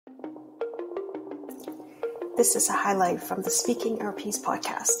This is a highlight from the Speaking Our Piece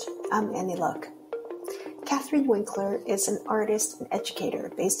podcast. I'm Annie Luck. Kathrin Winkler is an artist and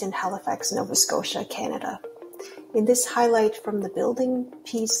educator based in Halifax, Nova Scotia, Canada. In this highlight from the Building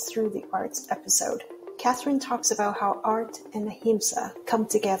Peace Through the Arts episode, Kathrin talks about how art and AHIMSA come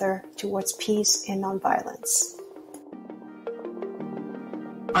together towards peace and nonviolence.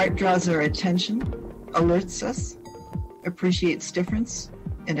 Art draws our attention, alerts us, appreciates difference,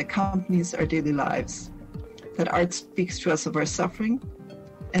 and accompanies our daily lives. That art speaks to us of our suffering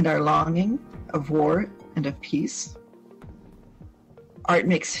and our longing of war and of peace. Art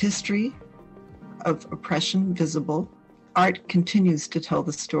makes history of oppression visible. Art continues to tell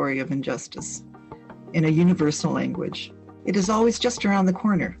the story of injustice in a universal language. It is always just around the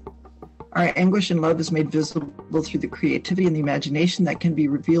corner. Our anguish and love is made visible through the creativity and the imagination that can be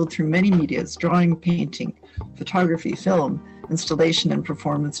revealed through many medias: drawing, painting, photography, film, installation, and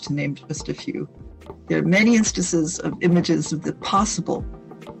performance, to name just a few. There are many instances of images of the possible,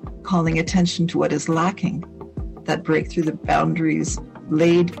 calling attention to what is lacking, that break through the boundaries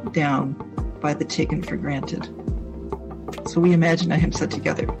laid down by the taken for granted. So we imagine AHIMSA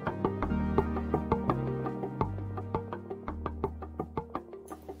together.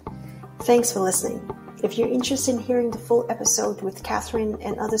 Thanks for listening. If you're interested in hearing the full episode with Kathrin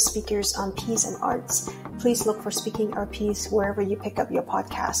and other speakers on peace and arts, please look for Speaking Our Piece wherever you pick up your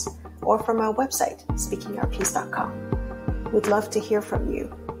podcast, or from our website, speakingourpiece.com. We'd love to hear from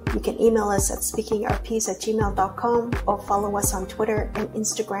you. You can email us at speakingourpiece@gmail.com or follow us on Twitter and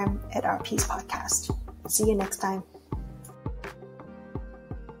Instagram at Our Piece Podcast. See you next time.